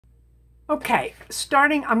Okay,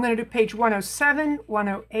 starting, I'm going to do page 107,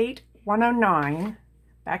 108, 109,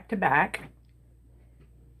 back to back.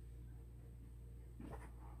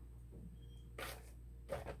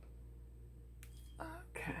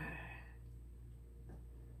 Okay.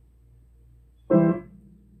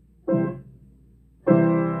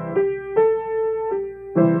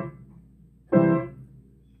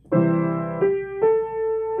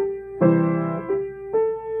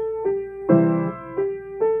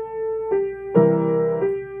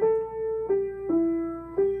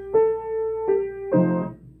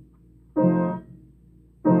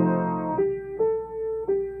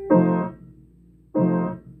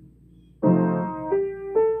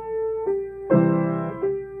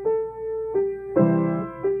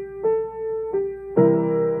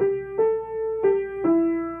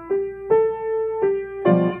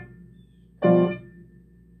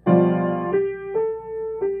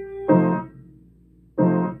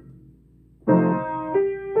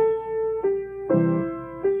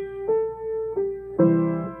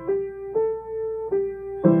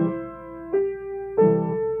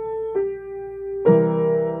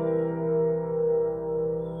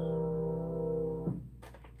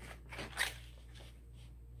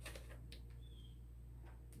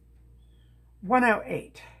 One oh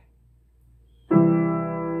eight.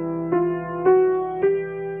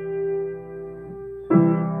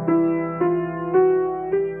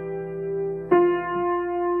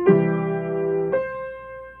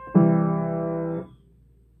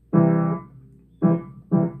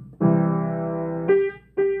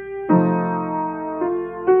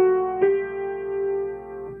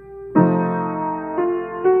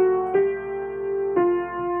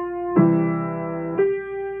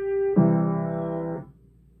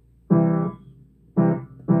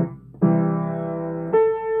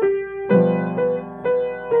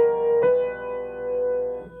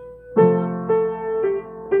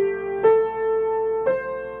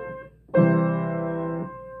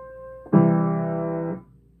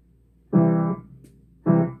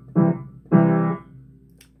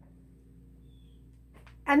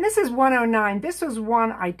 And this is 109. This was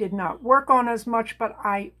one I did not work on as much, but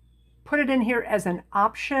I put it in here as an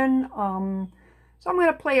option. So I'm going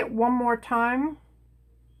to play it one more time.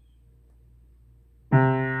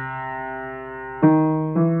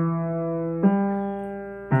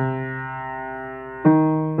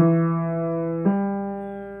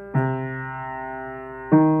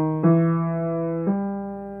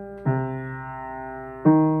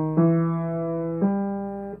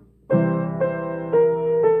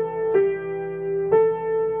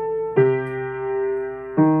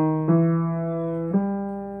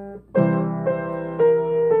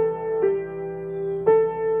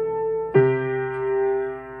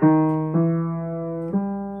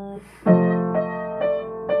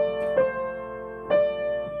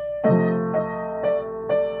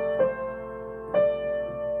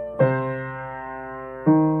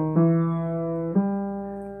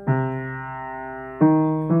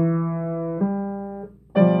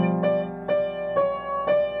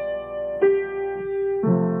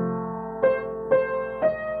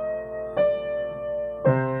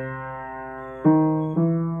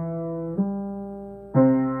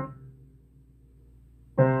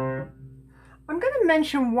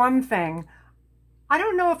 Mention one thing. I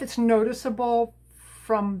don't know if it's noticeable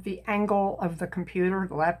from the angle of the computer,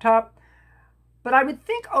 the laptop, but I would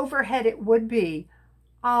think overhead it would be.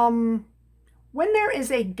 When there is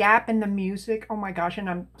a gap in the music, oh my gosh, and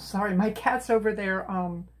I'm sorry, my cat's over there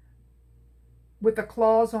with the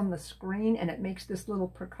claws on the screen, and it makes this little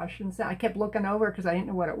percussion sound. I kept looking over because I didn't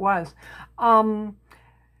know what it was.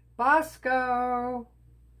 Bosco,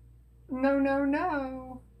 no, no,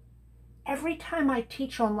 no. Every time I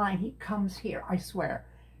teach online, he comes here, I swear.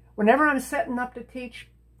 Whenever I'm setting up to teach,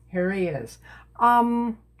 here he is.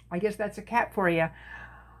 I guess that's a cat for you.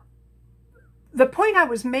 The point I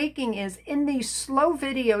was making is in these slow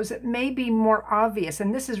videos, it may be more obvious.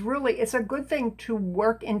 And this is really, it's a good thing to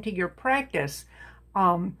work into your practice.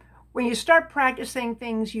 When you start practicing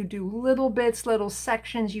things, you do little bits, little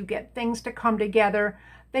sections, you get things to come together.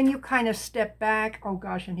 Then you kind of step back. Oh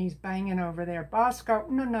gosh, and he's banging over there. Bosco,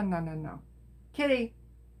 no, no, no, no, no. Kitty,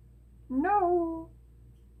 no.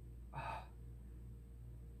 Oh.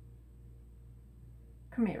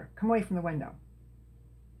 Come here, come away from the window.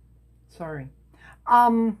 Sorry.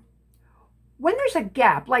 When there's a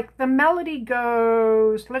gap, like the melody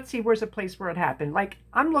goes, let's see, where's a place where it happened? Like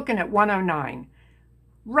I'm looking at 109.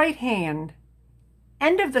 Right hand,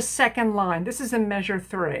 end of the second line. This is in measure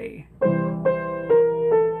 3.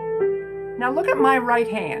 Now look at my right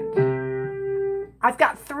hand. I've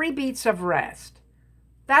got 3 beats of rest.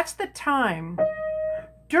 that's the time.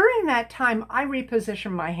 During that time, I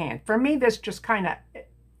reposition my hand. For me, this just kind of,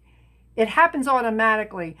 it happens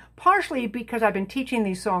automatically, partially because I've been teaching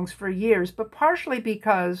these songs for years, but partially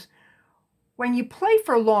because when you play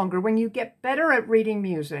for longer, when you get better at reading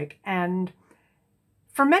music, and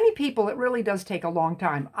for many people, it really does take a long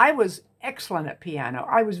time. I was excellent at piano.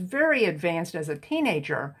 I was very advanced as a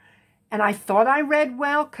teenager, and I thought I read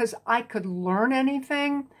well because I could learn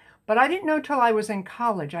anything, but I didn't know till I was in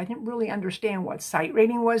college. I didn't really understand what sight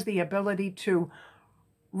reading was, the ability to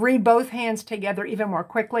read both hands together even more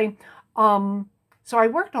quickly. So I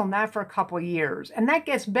worked on that for a couple of years, and that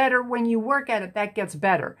gets better. When you work at it, that gets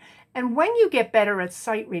better. And when you get better at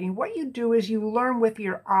sight reading, what you do is you learn with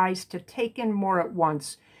your eyes to take in more at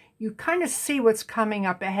once. You kind of see what's coming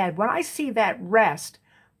up ahead. When I see that rest,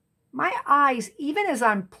 my eyes, even as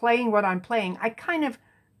I'm playing what I'm playing, I kind of,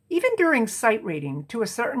 even during sight reading, to a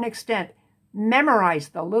certain extent, memorize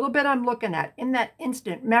the little bit I'm looking at. In that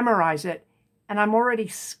instant, memorize it, and I'm already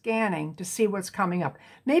scanning to see what's coming up.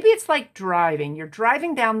 Maybe it's like driving. You're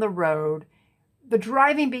driving down the road. The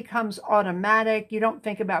driving becomes automatic. You don't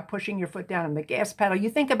think about pushing your foot down on the gas pedal. You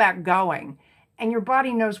think about going, and your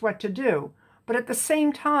body knows what to do. But at the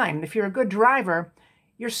same time, if you're a good driver,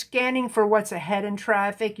 you're scanning for what's ahead in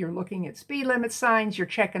traffic. You're looking at speed limit signs. You're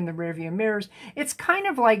checking the rearview mirrors. It's kind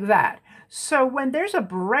of like that. So when there's a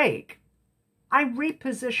break, I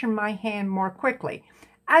reposition my hand more quickly.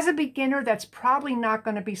 As a beginner, that's probably not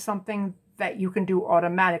going to be something that you can do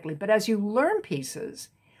automatically. But as you learn pieces,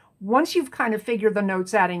 once you've kind of figured the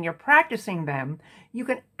notes out and you're practicing them, you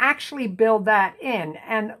can actually build that in.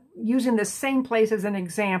 And using the same place as an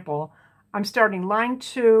example, I'm starting line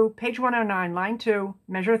 2, page 109, line 2,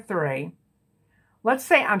 measure 3. Let's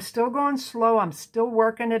say I'm still going slow. I'm still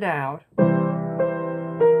working it out.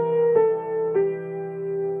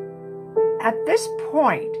 At this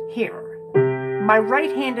point here, my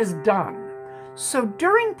right hand is done. So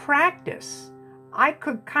during practice, I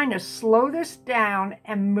could kind of slow this down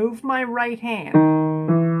and move my right hand.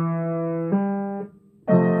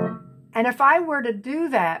 And if I were to do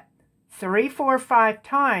that 3, 4, 5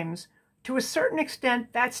 times, to a certain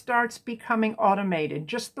extent, that starts becoming automated.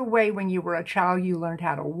 Just the way when you were a child, you learned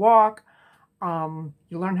how to walk, you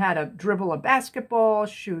learned how to dribble a basketball,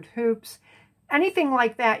 shoot hoops, anything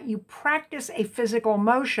like that. You practice a physical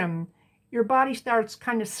motion, your body starts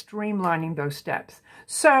kind of streamlining those steps.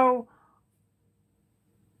 So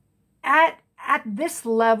at this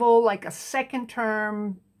level, like a second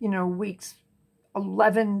term, weeks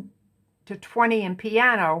 11 to 20 in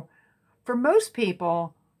piano, for most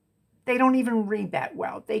people, they don't even read that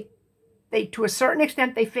well. They to a certain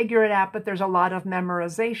extent, they figure it out, but there's a lot of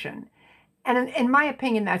memorization. And in my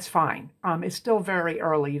opinion, that's fine. It's still very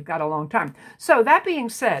early. You've got a long time. So that being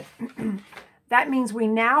said, that means we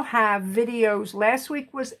now have videos. Last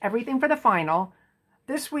week was everything for the final.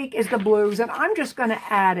 This week is the blues, and I'm just going to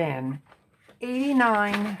add in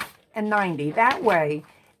 89 and 90. That way,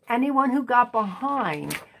 anyone who got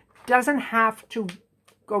behind doesn't have to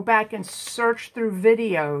go back and search through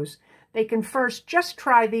videos. They can first just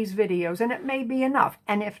try these videos, and it may be enough.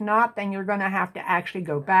 And if not, then you're going to have to actually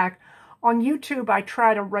go back. On YouTube, I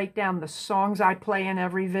try to write down the songs I play in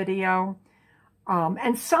every video.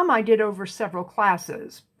 And some I did over several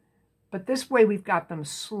classes. But this way we've got them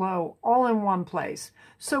slow, all in one place.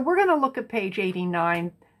 So we're going to look at page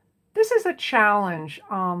 89. This is a challenge.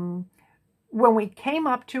 When we came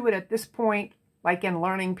up to it at this point, like in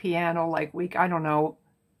learning piano, like week, I don't know,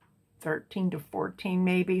 13 to 14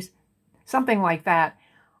 maybe, something like that.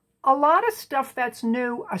 A lot of stuff that's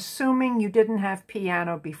new, assuming you didn't have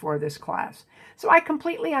piano before this class. So I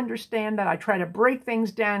completely understand that. I try to break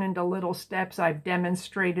things down into little steps. I've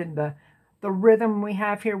demonstrated the rhythm we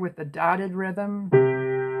have here with the dotted rhythm.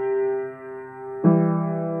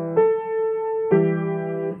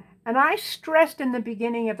 And I stressed in the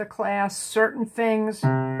beginning of the class certain things.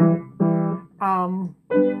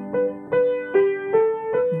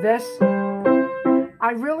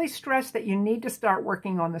 I really stress that you need to start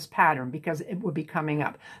working on this pattern because it will be coming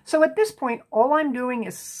up. So at this point, all I'm doing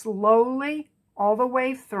is slowly all the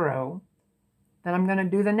way through. Then I'm going to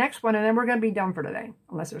do the next one, and then we're going to be done for today,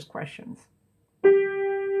 unless there's questions.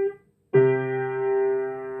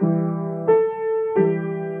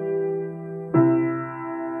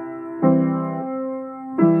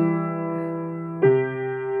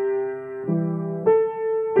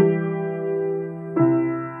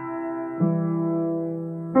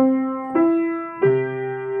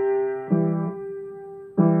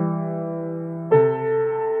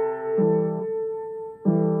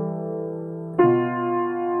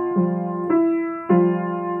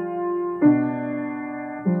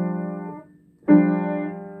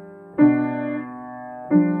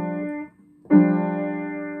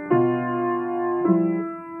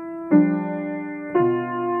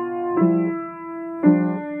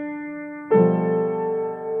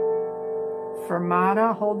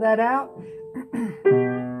 fermata. Hold that out.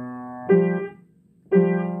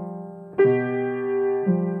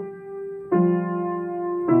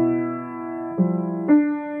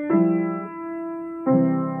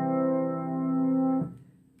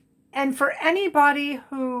 And for anybody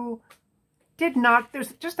who did not,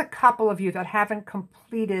 there's just a couple of you that haven't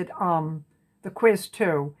completed the quiz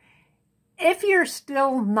too. If you're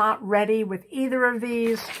still not ready with either of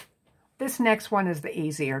these, this next one is the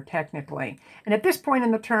easier technically. And at this point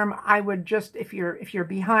in the term, I would just, if you're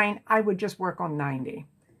behind, I would just work on 90.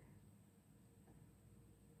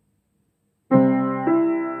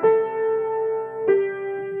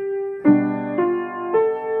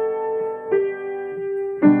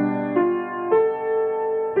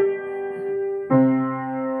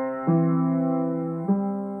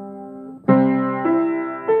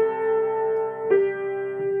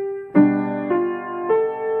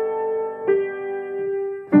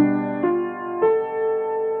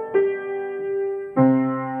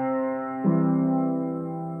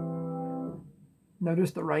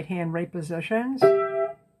 Notice the right hand right positions.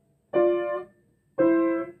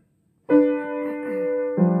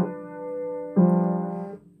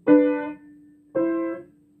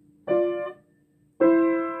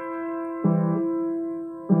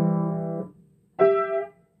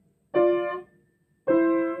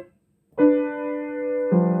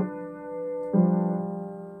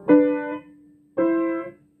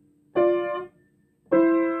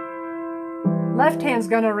 Left hand's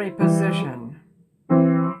gonna reposition.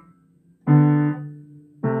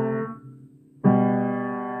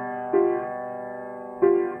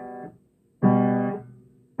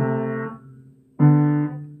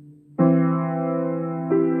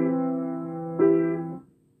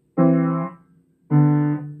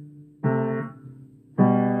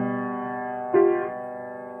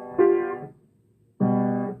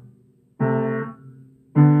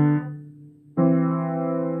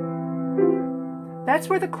 That's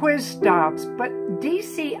where the quiz stops, but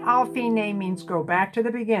DC al fine means go back to the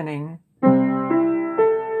beginning.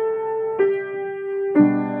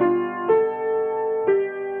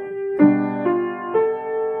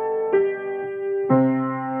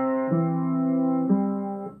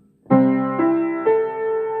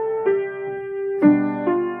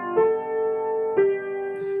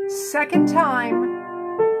 Second time,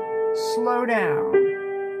 slow down.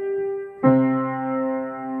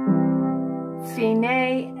 Fine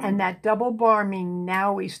and that double bar mean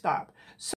now we stop.